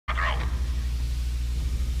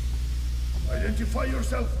Identify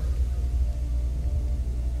yourself.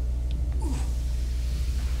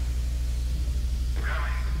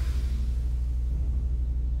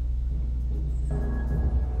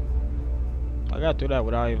 I got through that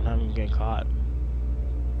without even having to get caught.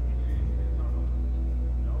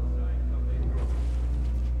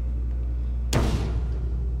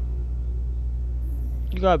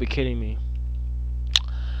 You gotta be kidding me.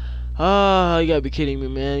 Ah, you gotta be kidding me,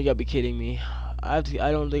 man. You gotta be kidding me. I have to.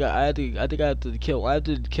 I don't think I have to. I think I have to kill. I have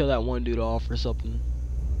to kill that one dude off or something.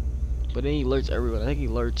 But then he alerts everyone. I think he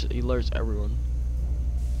alerts everyone.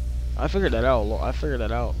 I figured that out. I figured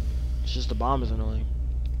that out. It's just the bomb is annoying.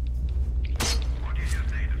 What is your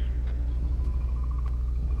status?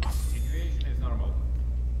 Situation is normal.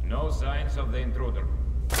 No signs of the intruder.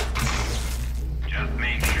 Just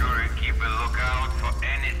make sure you keep a lookout for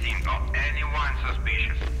anything or anyone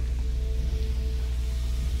suspicious.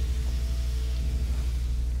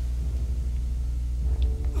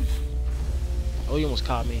 Oh, he almost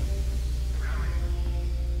caught me.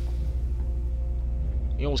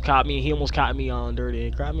 He almost caught me. He almost caught me on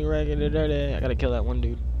dirty. Caught me right in the dirty. I gotta kill that one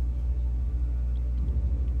dude.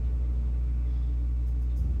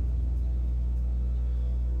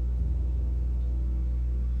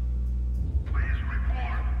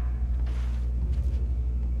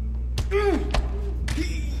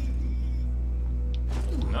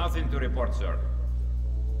 Nothing to report, sir.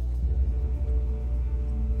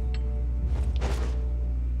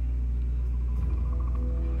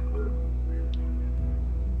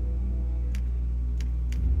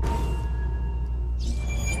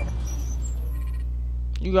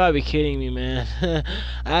 You gotta be kidding me, man.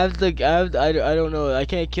 I don't know. I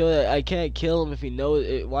can't kill it. I can't kill him if he knows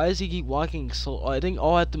it. Why does he keep walking so? I think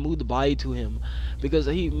I'll have to move the body to him, because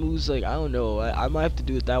he moves like, I don't know. I might have to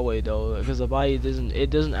do it that way though, because the body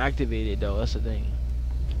doesn't activate it though. That's the thing.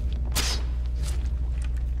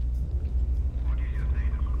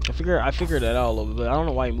 I figured that out a little bit, but I don't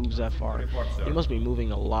know why he moves that far. He must be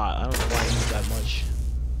moving a lot. I don't know why he moves that much.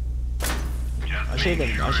 I should have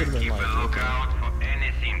been Keep like, a lookout for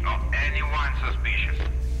anything or anyone suspicious.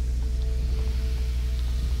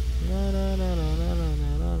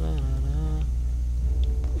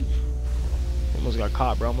 Almost got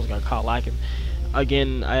caught, bro. Almost got caught lacking.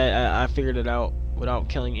 Again, I figured it out without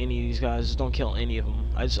killing any of these guys. Just don't kill any of them.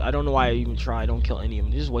 I don't know why I even try. Don't kill any of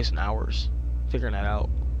them. You're just wasting hours figuring that out.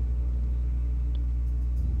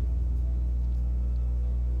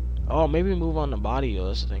 Oh, maybe move on the body.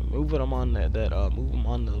 That's the thing. Move them on move them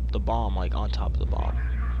on the bomb, like on top of the bomb.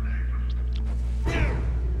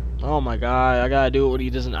 Oh my god, I gotta do it when he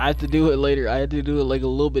doesn't. I have to do it later. I have to do it like a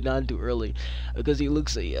little bit not too early, because he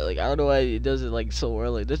looks like I don't know why he does it like so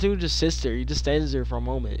early. This dude just sits there. He just stands there for a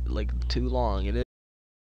moment, like too long, and then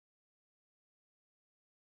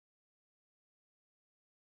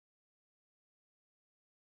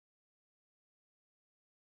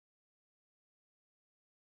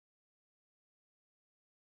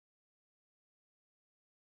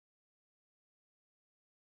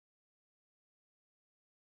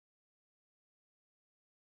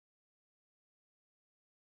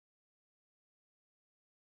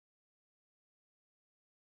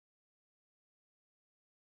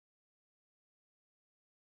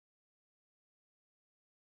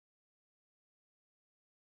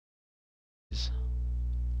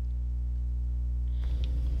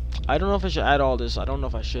I don't know if I should add all this. I don't know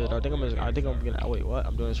if I should. I think I'm gonna. Oh, wait, what?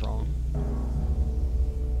 I'm doing this wrong.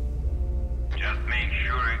 Just make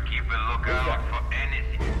sure you keep a lookout for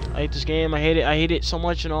anything. I hate this game. I hate it. I hate it so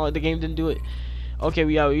much, and all. The game didn't do it. Okay,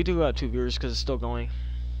 we do got 2 viewers because it's still going.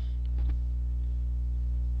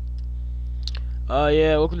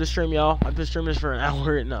 Yeah, welcome to stream, y'all. I've been streaming this for an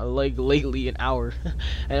hour, and like lately an hour,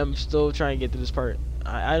 and I'm still trying to get to this part.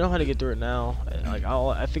 I know how to get through it now. Like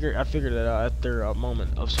I figured it out after a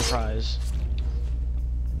moment of surprise.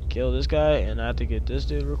 Kill this guy, and I have to get this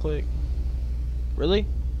dude real quick. Really?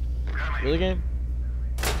 Really, game?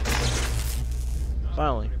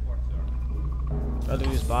 Finally. I have to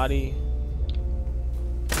do his body.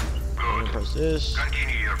 Press this.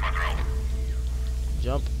 Continue your patrol.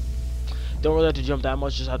 Jump. Don't really have to jump that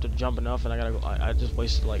much. Just have to jump enough, and I gotta go. I just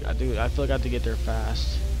wasted like I feel like I have to get there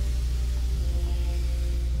fast.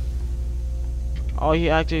 Oh, he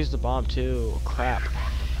activates the bomb too. Crap.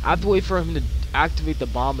 I have to wait for him to activate the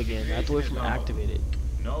bomb again. I have to wait for him to activate it.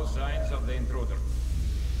 No signs of the intruder.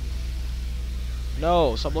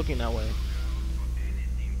 No, stop looking that way.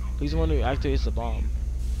 He's the one who activates the bomb.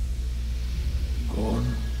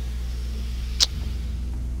 Gone.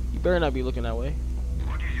 You better not be looking that way.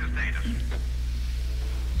 What is your status?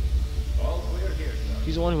 All clear here, sir.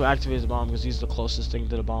 He's the one who activates the bomb because he's the closest thing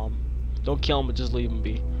to the bomb. Don't kill him, but just leave him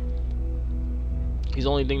be. He's the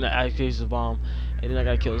only thing that activates the bomb, and then I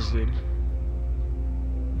gotta kill this dude.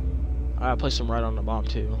 I gotta place him right on the bomb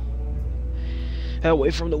too. And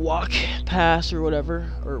wait for him to walk past or whatever,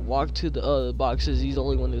 or walk to the boxes. He's the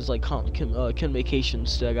only one who's like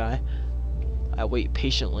communications to that guy. I wait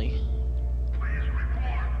patiently.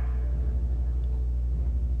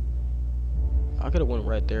 I could have went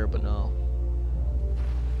right there, but no.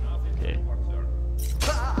 Okay.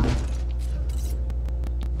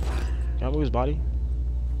 Can I move his body?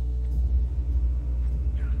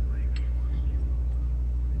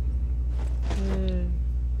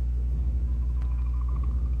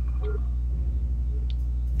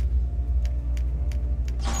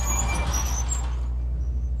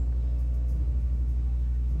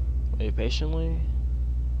 Wait patiently.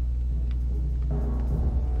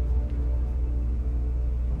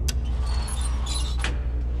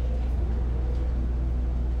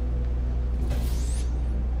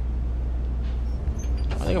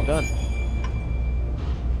 I think I'm done.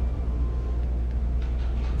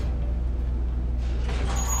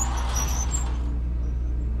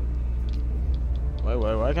 Wait,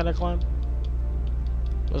 why can't I climb?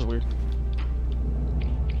 That's weird.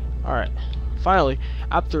 Alright. Finally,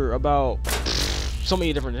 after about so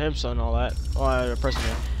many different attempts and all that. Oh, I pressing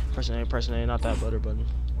A, not that butter button.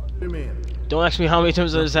 Don't ask me how many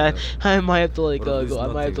times I just had. I might have to like go. I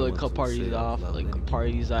might have to like cut parties off, like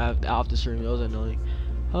parties I have off the stream. That was annoying.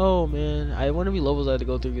 Oh man, I wonder how many levels I had to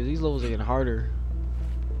go through because these levels are getting harder.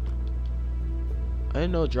 I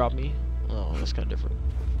didn't know it dropped me. Oh, that's kind of different.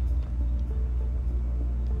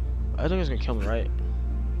 I think it's gonna kill me, right?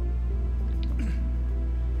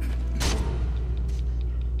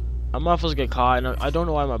 I'm not supposed to get caught, and I don't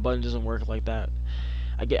know why my button doesn't work like that.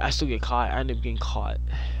 I still get caught. I end up getting caught.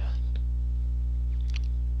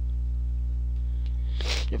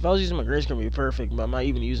 If I was using my green screen, it'd be perfect, but I'm not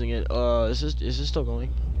even using it. Is this still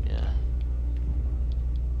going? Yeah.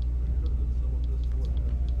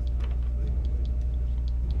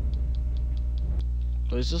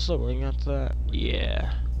 Oh, is this still going after that?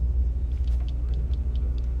 Yeah.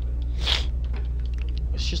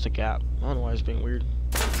 It's just a gap. I don't know why it's being weird.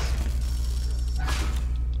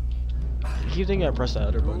 I keep thinking I pressed that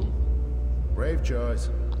other button. Brave choice.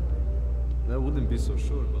 I wouldn't be so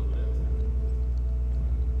sure about that.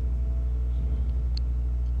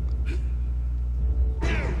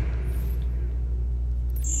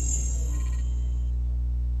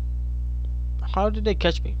 How did they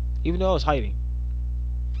catch me? Even though I was hiding.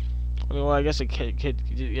 I mean, well, I guess it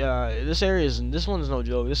yeah, this one's no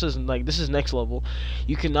joke. This is next level.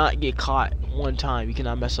 You cannot get caught one time. You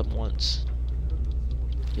cannot mess up once.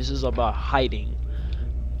 This is about hiding.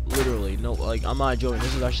 Literally, no, like, I'm not joking.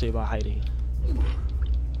 This is actually about hiding.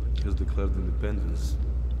 Has declared independence,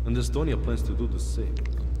 and Estonia plans to do the same.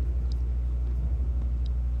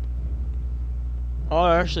 Oh,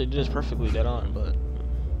 I actually did this perfectly dead on, but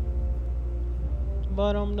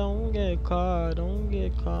don't get caught. Don't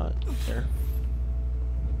get caught. There.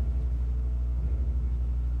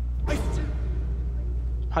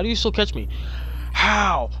 How do you still catch me?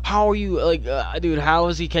 How are you like, dude? How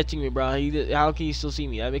is he catching me, bro? How can you still see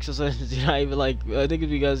me? That makes no sense. Not even like. I think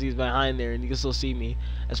it's because he's behind there and you can still see me.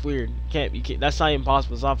 That's weird. You can't. That's not even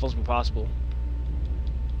possible. It's not supposed to be possible.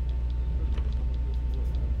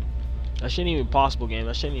 That shouldn't even be possible, game.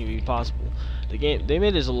 That shouldn't even be possible. The game, they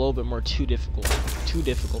made this a little bit more too difficult. Too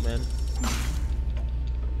difficult, man.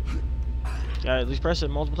 Yeah, at least press it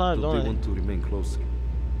multiple times, don't they they? want to remain closer.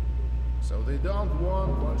 So they don't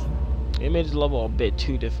want much. They made this level a bit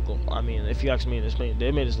too difficult. I mean, if you ask me,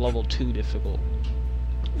 they made this level too difficult.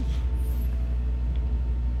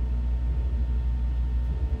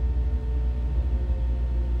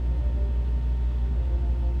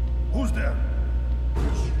 Who's there?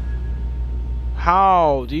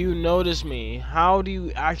 How do you notice me? How do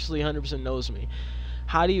you actually 100% notice me?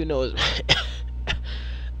 How do you notice me?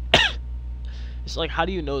 It's like, how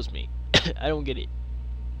do you notice me? I don't get it.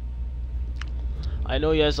 I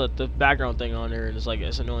know he has like the background thing on there, and it's like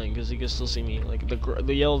it's annoying because he can still see me. Like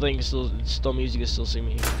the yellow thing is still means you can still see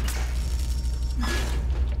me.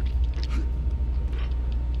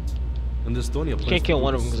 And Estonia You can't kill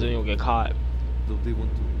one of them because then you'll get caught. Do they want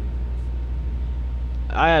to remain?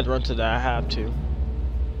 I had to run to that. I have to.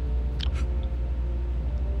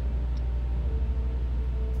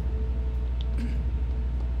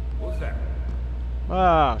 What's that?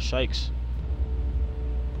 Ah, shikes.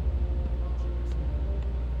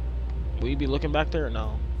 Will you be looking back there or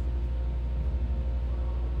no?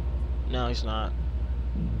 No, he's not.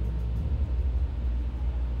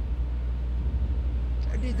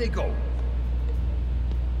 Where did they go?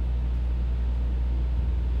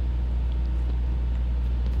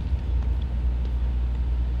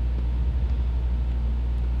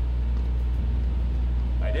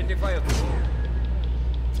 fire.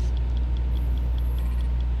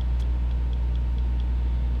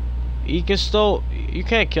 You can still, you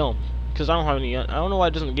can't kill him because I don't have any. I don't know why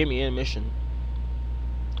it doesn't give me any mission.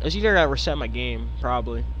 It's either I reset my game,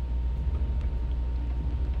 probably.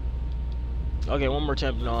 Okay, one more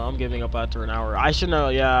attempt. No, I'm giving up after an hour. I should know.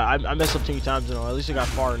 Yeah, I messed up 2 times and all. At least I got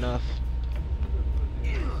far enough.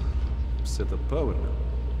 Set up power now.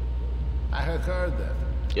 I had heard that.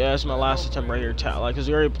 Yeah, it's my last attempt right here. Like, cause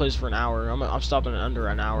we already plays for an hour. I'm stopping it under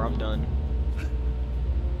an hour. I'm done.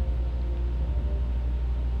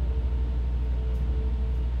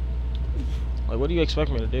 Like, what do you expect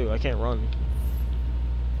me to do? I can't run.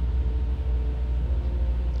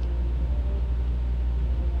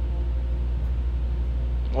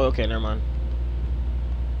 Oh, okay, never mind.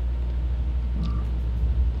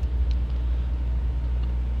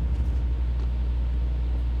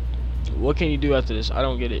 What can you do after this? I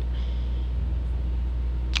don't get it.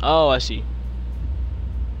 Oh, I see.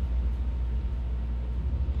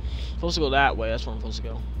 Supposed to go that way. That's where I'm supposed to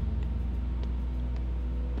go.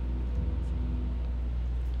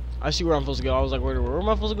 I see where I'm supposed to go. I was like, where am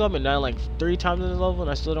I supposed to go? I've been down like 3 times in this level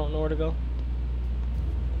and I still don't know where to go.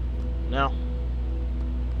 Now.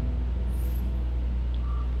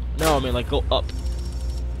 No, I mean like go up.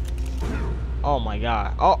 Oh my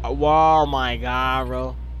god. Oh my god,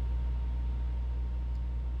 bro.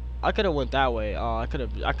 I could have went that way. Oh, I could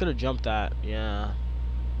have jumped that. Yeah.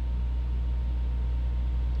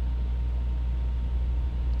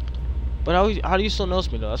 But how do you still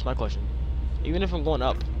notice me though? That's my question. Even if I'm going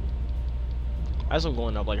up. As I'm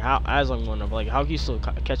going up, like how can you still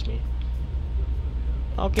catch me?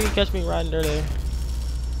 How can you catch me riding dirty?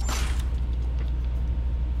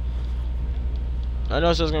 I know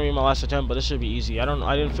this is gonna be my last attempt, but this should be easy. I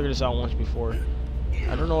didn't figure this out once before.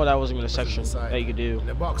 I don't know what that was even a section that you could do. In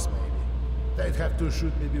the box, maybe. They'd have to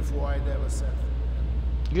shoot me before I'd ever set.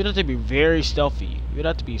 You'd have to be very stealthy. You'd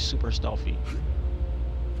have to be super stealthy.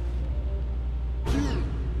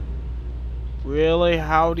 Really?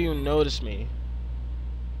 How do you notice me?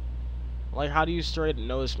 Like, how do you straight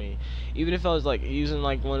notice me? Even if I was like using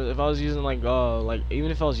like if I was using like even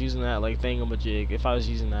if I was using that like thingamajig, if I was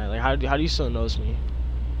using that, like how do you still notice me?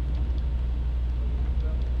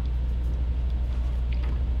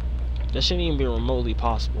 That shouldn't even be remotely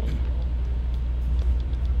possible.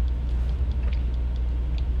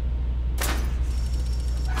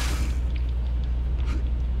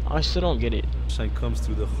 I still don't get it. Shine comes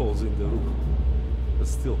through the holes in the roof. But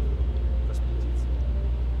still, that's what it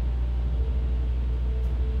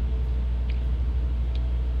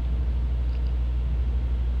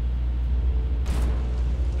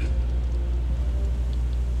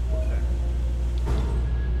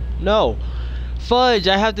is. No. Fudge,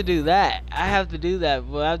 I have to do that. I have to do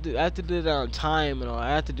that, but I have to do that on time and all. I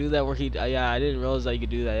have to do that where yeah, I didn't realize that you could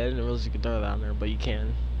do that. I didn't realize you could throw that on there, but you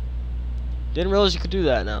can. Didn't realize you could do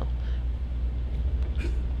that now.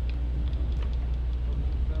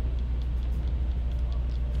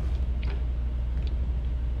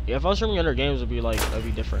 Yeah, if I was streaming other games, it'd be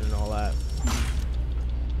different and all that.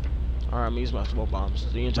 Alright, I'm using my smoke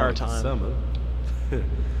bombs the entire time. Summer.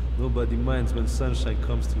 Nobody minds when sunshine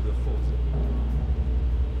comes through the holes.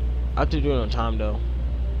 I have to do it on time though.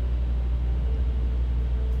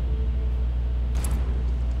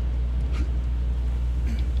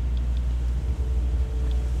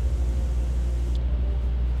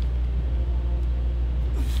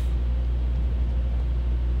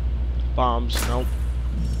 Bombs, nope.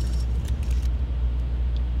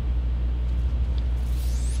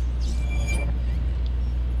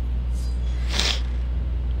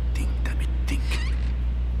 Think, damn it, think.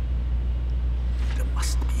 There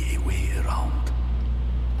must be a way around.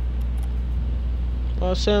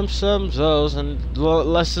 Well, those and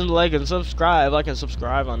less than like and subscribe. I can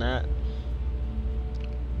subscribe on that.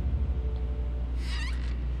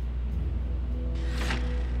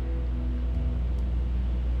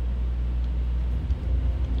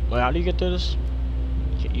 Wait, how do you get through this?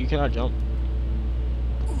 You cannot jump.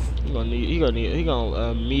 He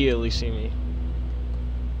gonna immediately see me.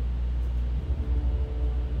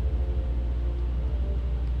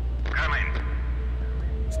 Coming.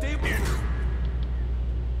 Stay here.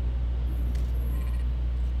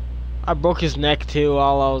 I broke his neck too.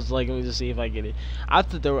 All I was like, let me just see if I get it. I have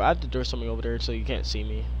to throw something over there so you can't see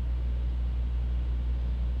me.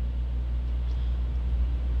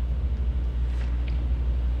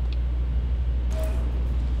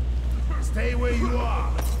 Stay where you are.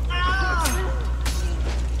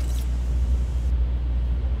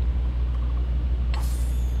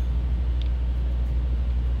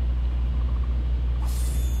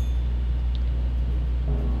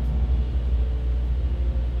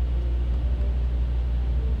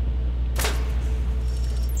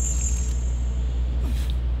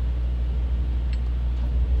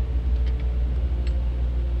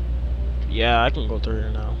 Yeah, I can go through here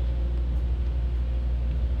now.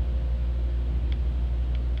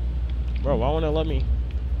 Bro, why won't it let me?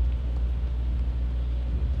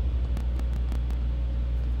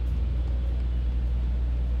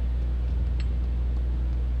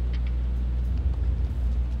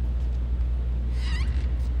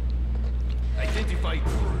 Identified.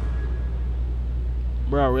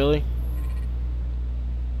 Bro, really?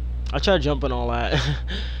 I tried jumping all that.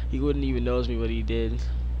 He wouldn't even notice me what he did.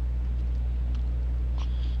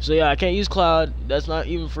 So yeah, I can't use cloud. That's not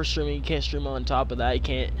even for streaming. You can't stream on top of that. You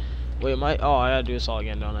can't. Wait, oh, I gotta do this all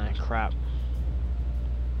again, don't I? Crap.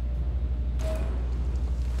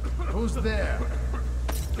 Who's there?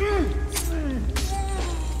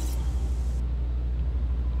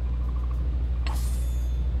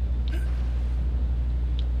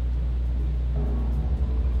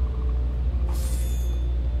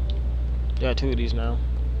 Yeah, 2 of these now.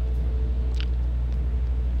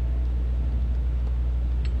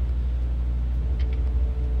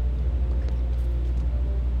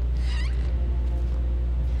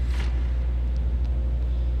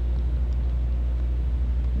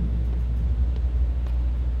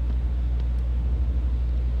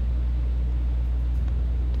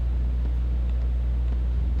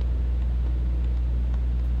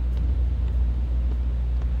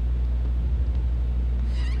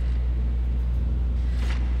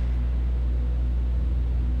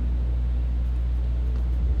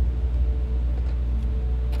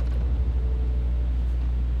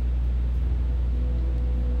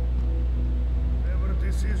 Whoever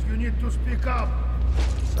this is, you need to speak up.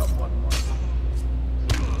 Someone must.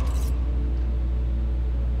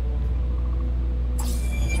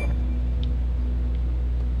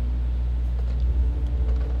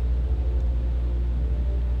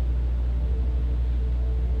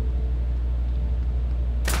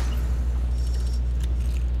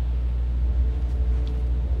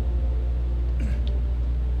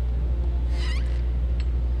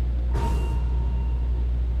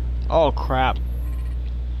 Oh crap.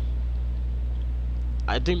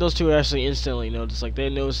 I think those two actually instantly noticed. Like, they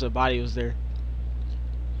noticed the body was there.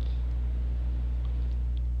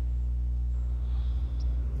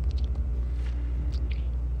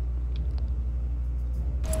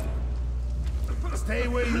 Stay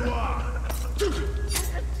where you are.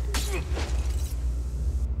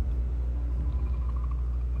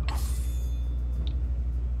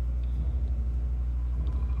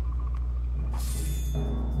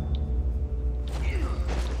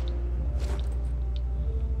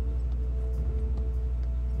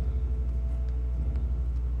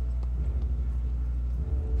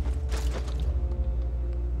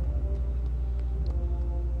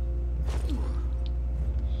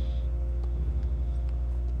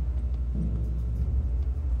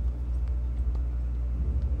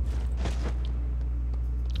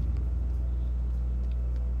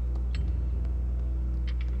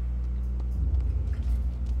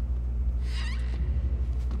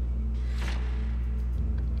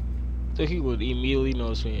 So he would immediately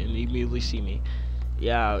notice me and immediately see me.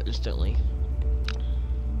 Yeah, instantly.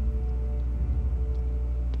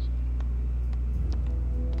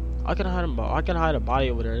 I can hide him. I can hide a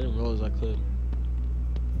body over there. I didn't realize I could.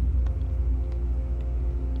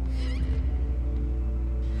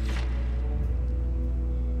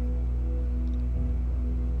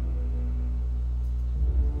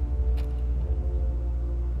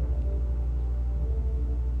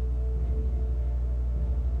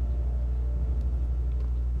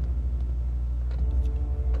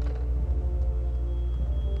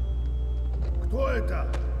 Кто это?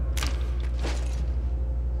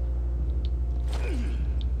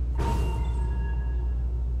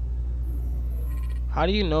 How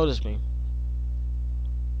do you notice me?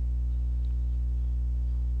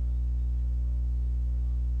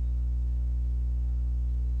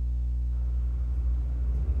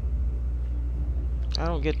 I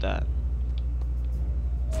don't get that.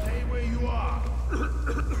 Stay where you are.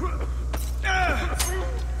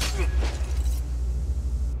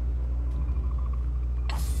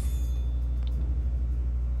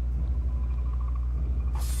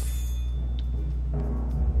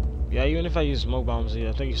 Yeah, even if I use smoke bombs,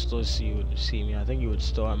 I think you still see me. I think you would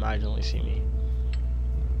still marginally see me.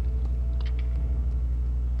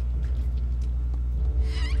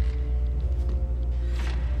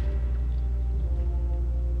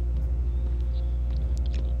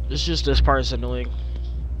 It's just this part is annoying.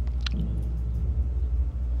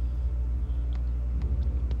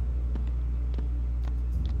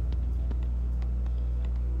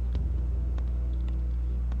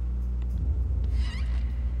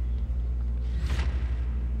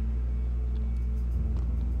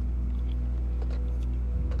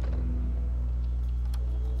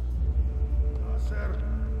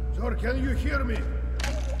 Sir, can you hear me?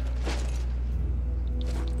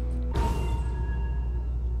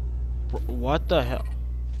 What the hell?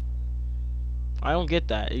 I don't get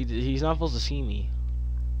that. He's not supposed to see me.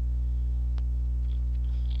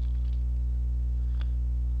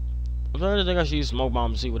 I'm starting to think I should use smoke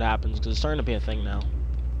bomb to see what happens, because it's starting to be a thing now.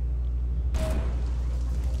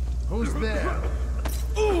 Who's there?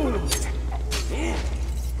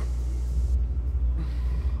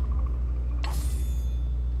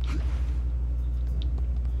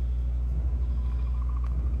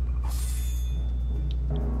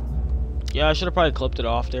 Yeah, I should have probably clipped it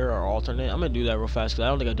off there or alternate. I'm gonna do that real fast because I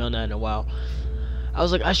don't think I've done that in a while. I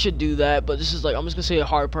was like, I should do that, but this is like, I'm just gonna say a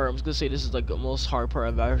hard part. I'm just gonna say this is like the most hard part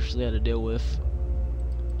I've actually had to deal with.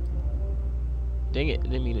 Dang it,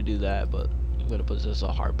 didn't mean to do that, but I'm gonna put this as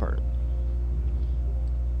a hard part.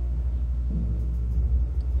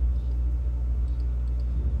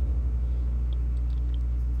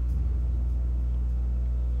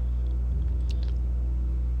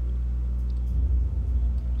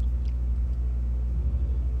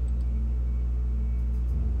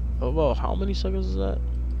 Oh, well, how many seconds is that?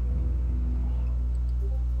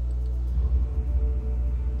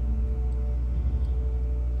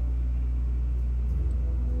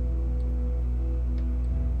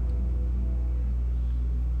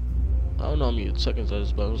 I don't know how many seconds that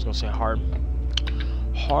is, but I was gonna say hard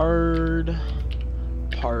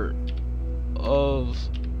part of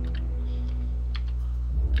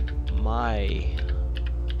my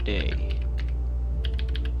day.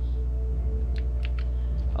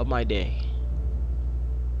 Of my day.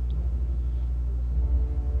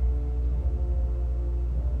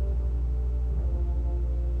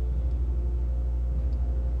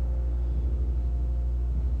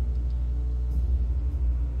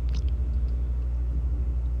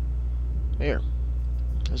 There.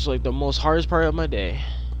 It's like the most hardest part of my day.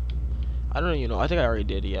 I don't know, I think I already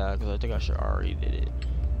did, yeah, because I think I should already did it.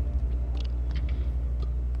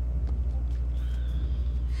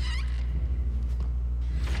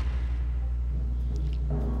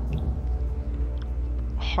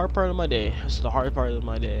 Hard part of my day. This is the hard part of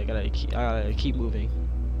my day. I gotta keep moving.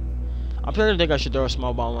 I'm starting to think I should throw a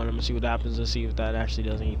small bomb on him and see what happens and see if that actually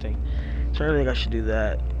does anything. I'm starting to think I should do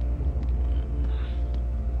that.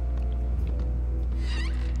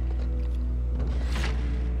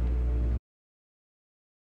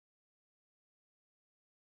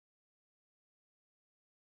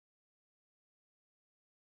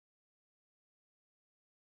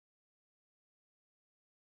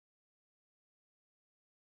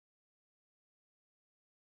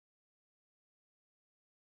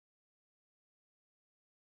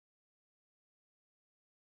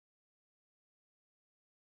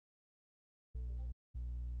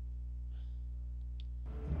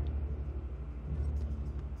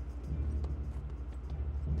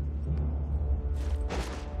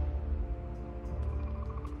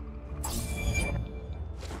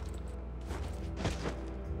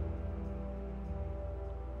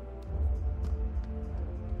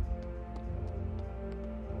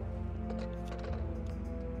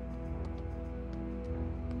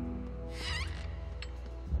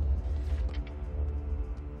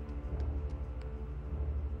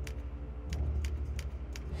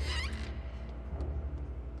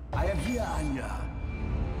 I am here, Anya.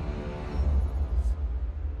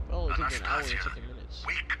 It only took an hour and 50 minutes.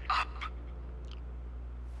 Wake up!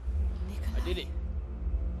 I did it.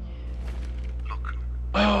 Look,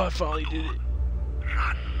 Oh, I finally did it.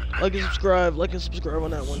 run. Like and subscribe. Like and subscribe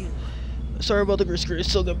on that one. Sorry about the green screen. It's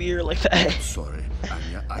still gonna be here like that. Sorry,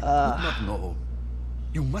 Anya. I could not know.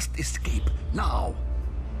 You must escape now.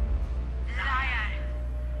 Liar!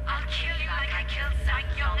 I'll kill you like I killed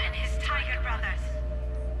Saigyong and his tiger brothers.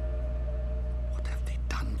 What have they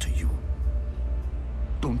done to you?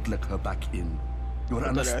 Don't let her back in. You're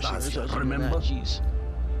That actually Anastasia, results in remember? that. Jeez.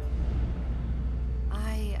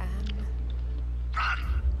 I am.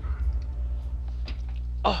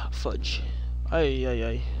 Oh, fudge. Ay, ay,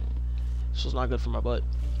 ay. This was not good for my butt.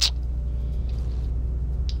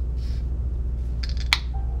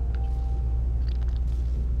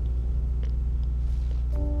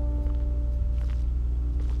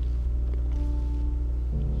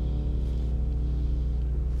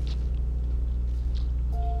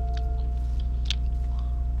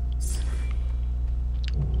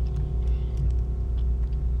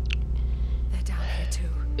 They're down here too.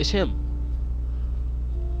 It's him.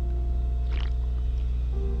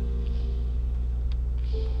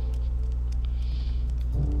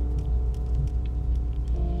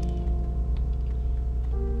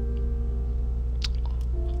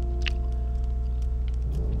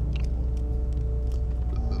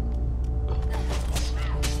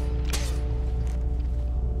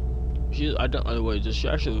 I don't. Wait, does she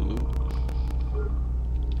actually loot?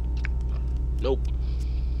 Nope.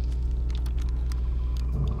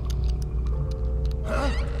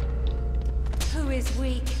 Who is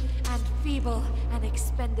weak and feeble and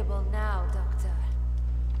expendable now, Doctor?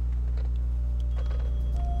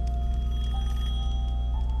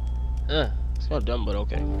 It's not dumb, but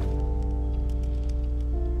okay.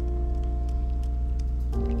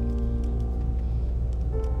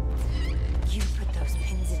 You put those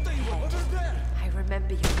pins in my head. I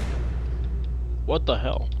remember you. What the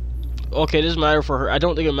hell? Okay, it doesn't matter for her. I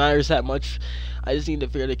don't think it matters that much. I just need to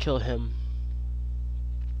figure to kill him.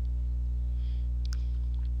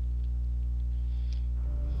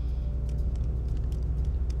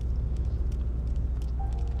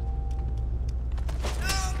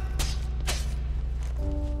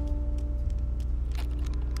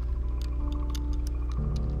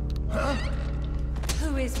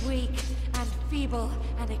 Who is weak and feeble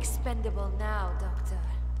and expendable now, Doctor?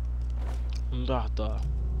 Doctor.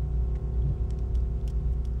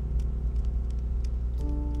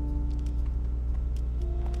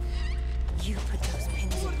 You put those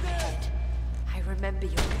pins in my head. I remember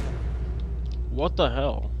you. What the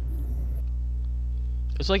hell?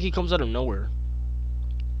 It's like he comes out of nowhere.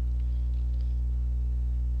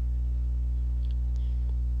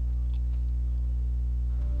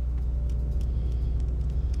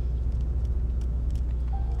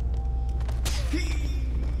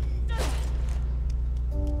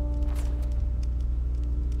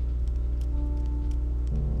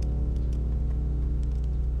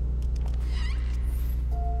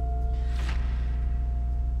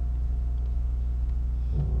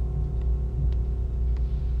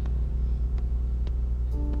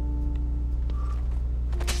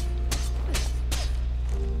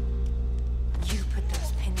 You put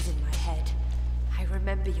those pins in my head. I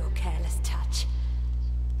remember your careless touch.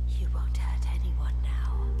 You won't hurt anyone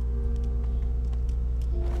now.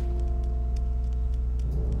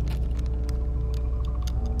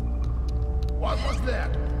 What was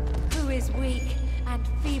that? Who is weak and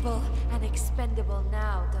feeble and expendable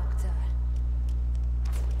now, Doctor?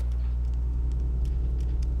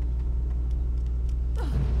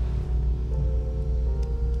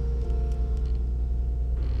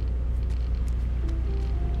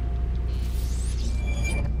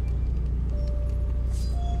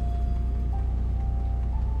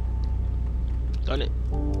 Done it.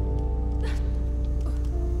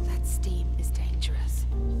 That steam is dangerous.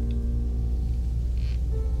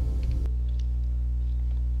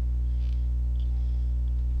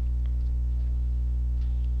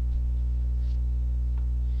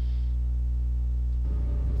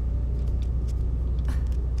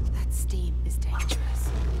 That steam is dangerous.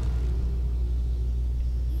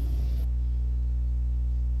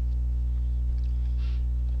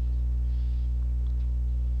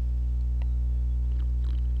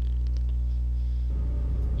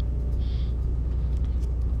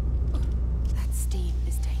 That steam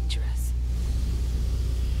is dangerous.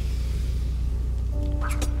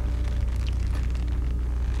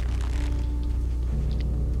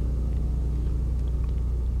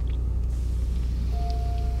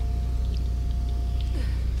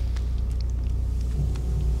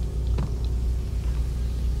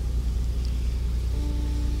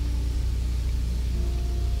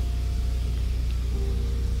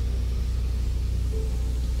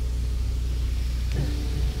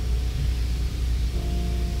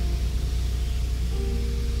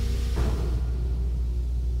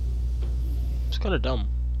 It's kind of dumb.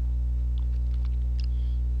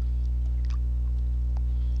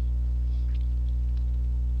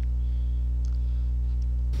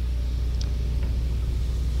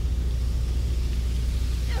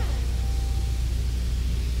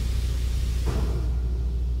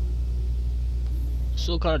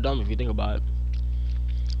 Still kind of dumb if you think about it.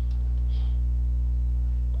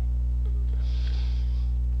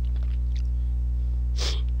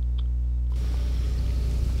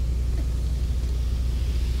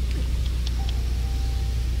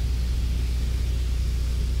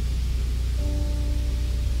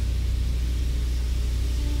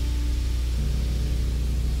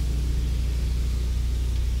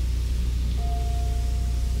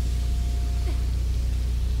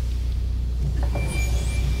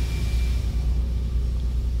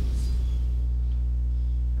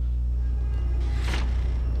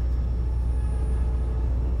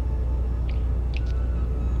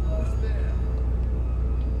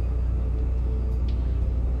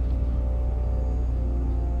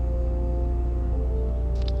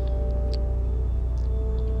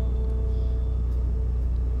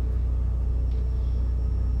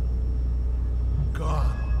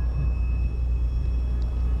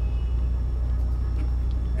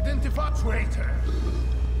 traitor!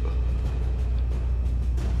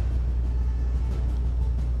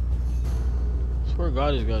 I swear to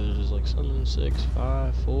God, these guys are just like 7, 6,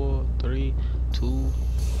 5, 4, 3, 2.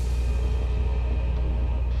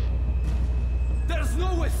 There's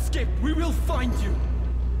no escape. We will find you.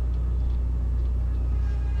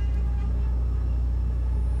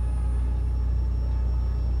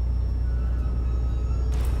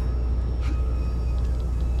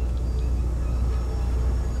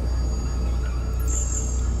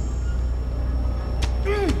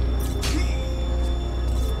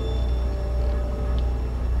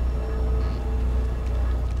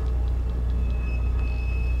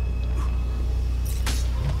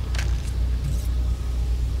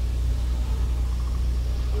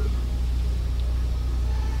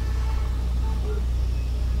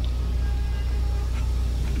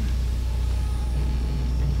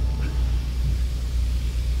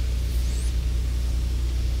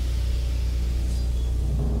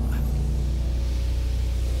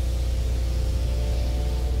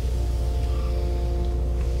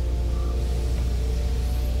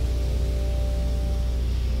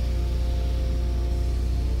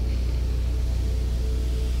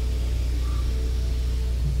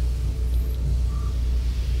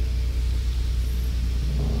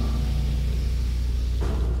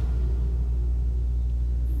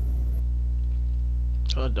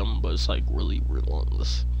 Kind of dumb, but it's like really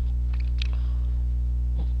relentless.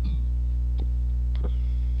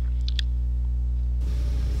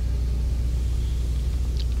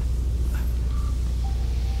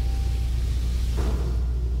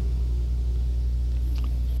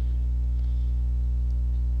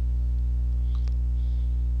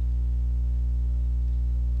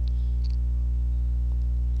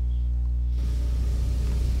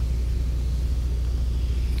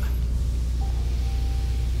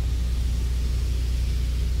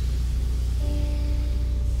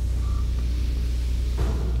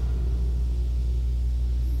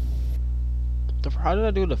 How did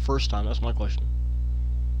I do it the first time? That's my question.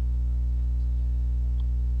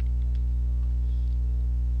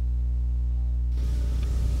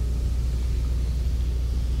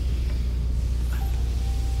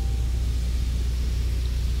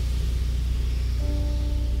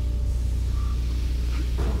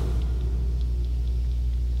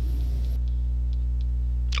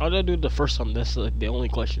 How did I do it the first time? That's like the only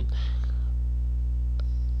question.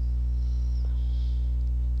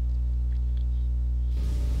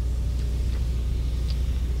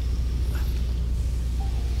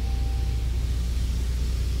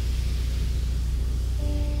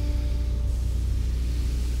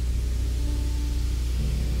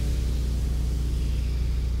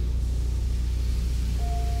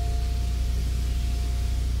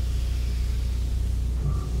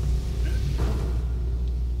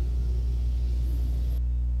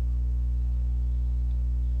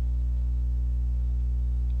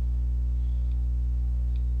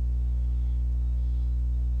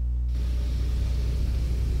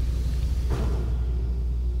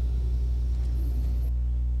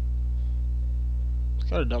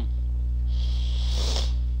 Kinda dumb.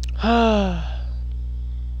 I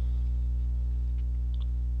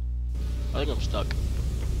think I'm stuck.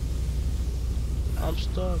 I'm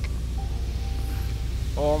stuck.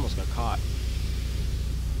 Oh, I almost got caught.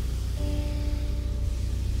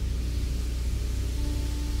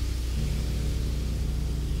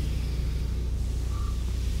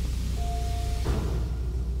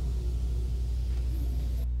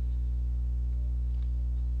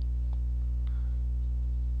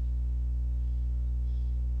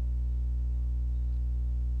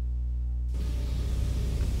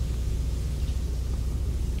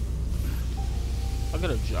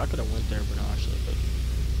 I could have went there, but no, actually, but.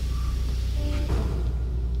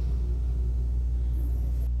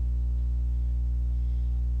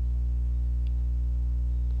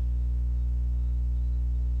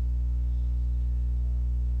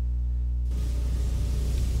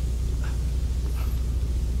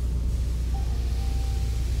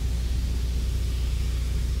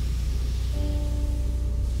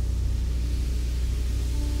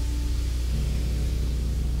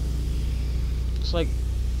 It's like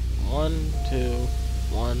 1, 2,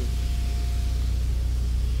 1.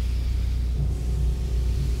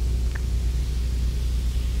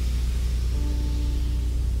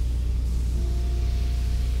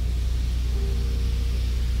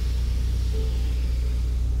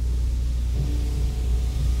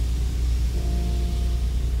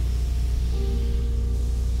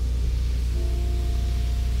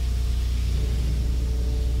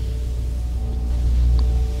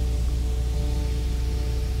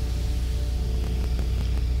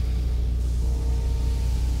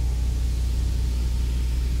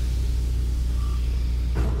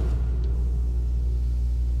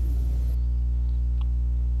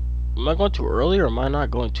 Am I going too early or am I not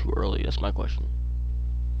going too early? That's my question.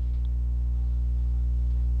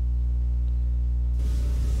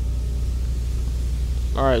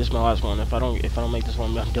 Alright, this is my last one. If I don't make this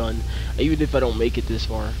one, I'm done. Even if I don't make it this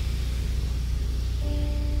far.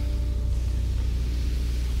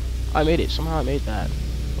 I made it. Somehow I made that.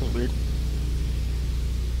 That's weird.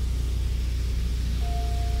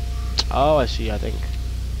 Oh, I see, I think.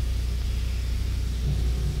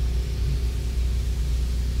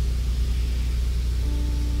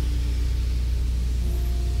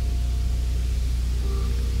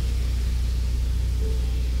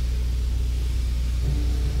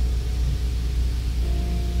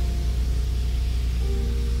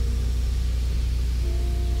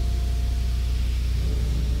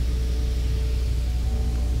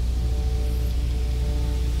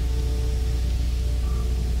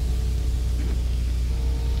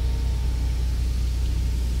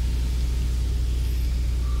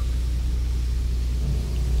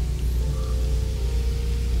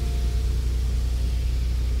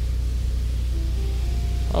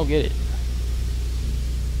 I'll get it.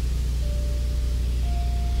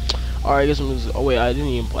 Alright, I guess I'm just. Oh wait, I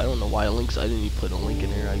don't know why links. I didn't even put a link in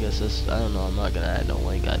here. I guess that's. I don't know. I'm not gonna add no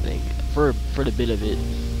link. I think for the bit of it.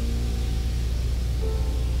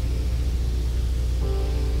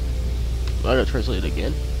 I gotta translate it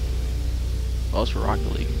again. Oh, it's for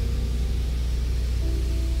Rocket League.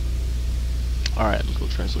 Alright, I'm gonna go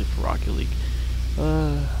translate for Rocket League.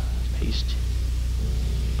 Paste.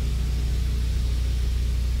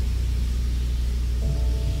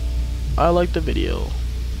 I like the video.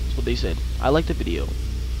 That's what they said. I like the video.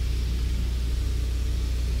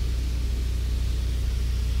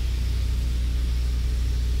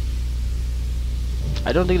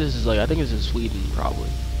 I don't think this is like, I think it's in Sweden probably.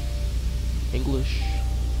 English.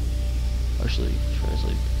 Actually,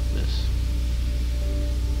 translate this.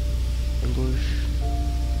 English.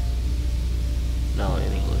 No,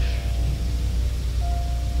 in English.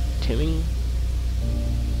 Timming.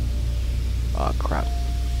 Ah, crap.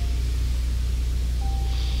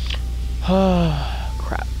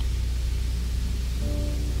 Crap.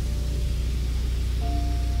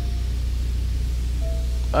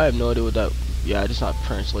 I have no idea what that. Yeah, it's not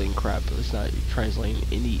translating crap. It's not translating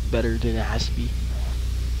any better than it has to be.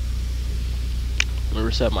 I'm gonna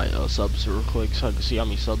reset my subs real quick so I can see how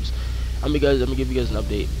many subs. I'm gonna give you guys an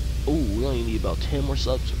update. Oh, we only need about 10 more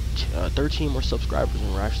subs, 13 more subscribers,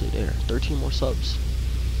 and we're actually there. 13 more subs.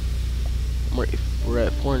 We're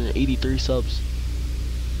at 483 subs.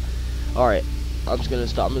 Alright, I'm gonna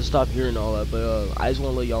stop hearing all that, but I just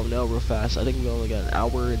wanna let y'all know real fast. I think we only got an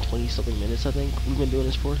hour and 20 something minutes. I think we've been doing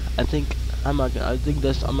this for. I think I'm not. I think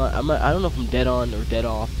that's. I'm not. I don't know if I'm dead on or dead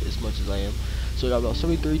off as much as I am. So we got about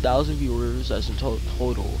 73,000 viewers. That's in total.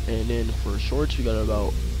 And then for shorts, we got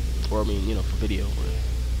about, or I mean, you know, for video.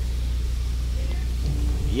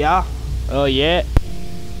 Yeah. Oh yeah.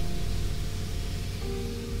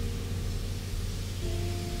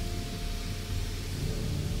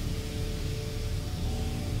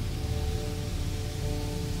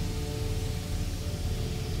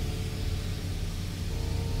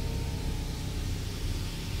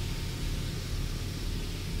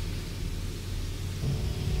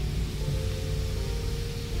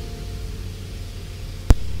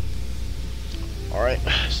 Alright,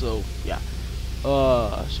 so yeah.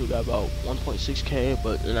 So we got about 1.6k,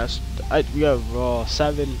 but and that's we have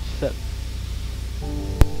 7.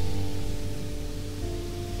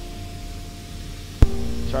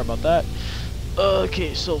 Sorry about that.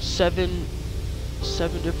 Okay, so seven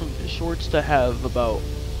different shorts to have about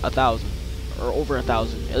 1,000 or over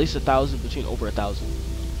 1,000, at least 1,000, between over 1,000.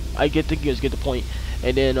 I get the, you guys get the point.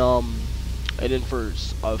 And then for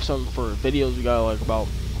some for videos we got like about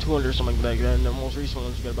 200 something like that. And the most recent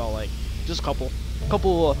ones we got about like just a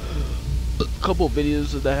couple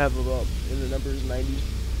videos that have about in the numbers 90.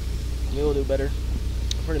 Maybe we'll do better.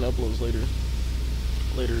 I'm probably gonna upload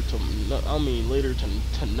later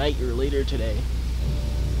tonight or later today.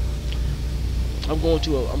 I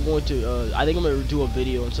think I'm gonna do a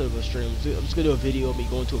video instead of a stream. I'm just gonna do a video of me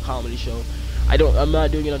going to a comedy show. I'm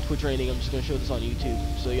not doing it on Twitch or anything. I'm just gonna show this on YouTube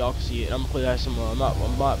so y'all can see it. I'm gonna put some. I'm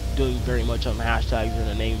not doing very much on hashtags or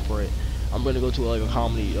a name for it. I'm gonna go to like a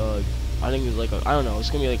comedy. I think it's like I don't know.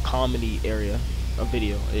 It's gonna be like comedy area, a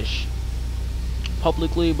video ish.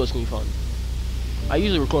 Publicly, but it's gonna be fun. I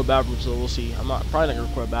usually record bathrooms, so we'll see. I'm probably not gonna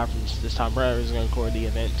record bathrooms this time. Probably just gonna record the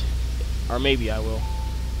event, or maybe I will.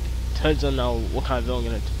 Depends on what kind of video I'm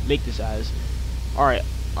gonna make this as. Alright,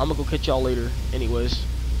 I'm gonna go catch y'all later. Anyways,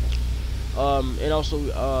 And also,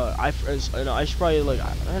 I should probably like,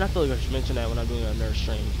 and I feel like I should mention that when I'm doing another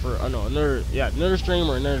stream for, no, another stream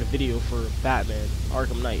or another video for Batman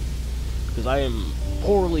Arkham Knight, because I am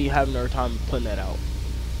poorly having our time putting that out.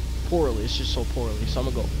 Poorly, it's just so poorly. So I'm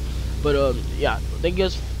gonna go. But yeah, thank you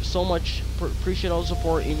guys so much. Appreciate all the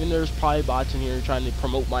support. Even there's probably bots in here trying to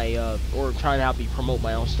promote my or trying to help me promote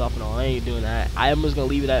my own stuff and all. I ain't doing that. I am just gonna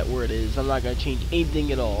leave it at where it is. I'm not gonna change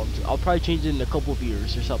anything at all. I'll probably change it in a couple of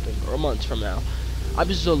years or something, or months from now. I'm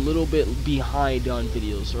just a little bit behind on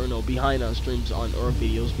videos, or no, behind on streams on or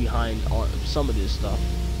videos, behind on some of this stuff.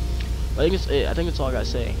 But I think it's all I gotta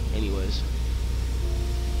say. Anyways,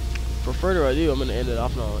 for further ado, I'm gonna end it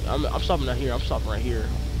off now. I'm stopping out here. I'm stopping right here.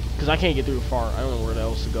 Because I can't get through far. I don't know where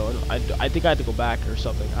else to go. I think I have to go back or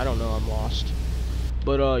something. I don't know. I'm lost.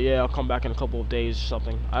 But yeah, I'll come back in a couple of days or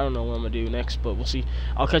something. I don't know what I'm gonna do next, but we'll see.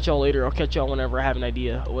 I'll catch y'all later. I'll catch y'all whenever I have an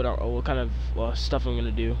idea what kind of stuff I'm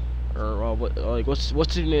gonna do, or what's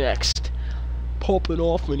to do next. Popping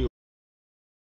off anyway.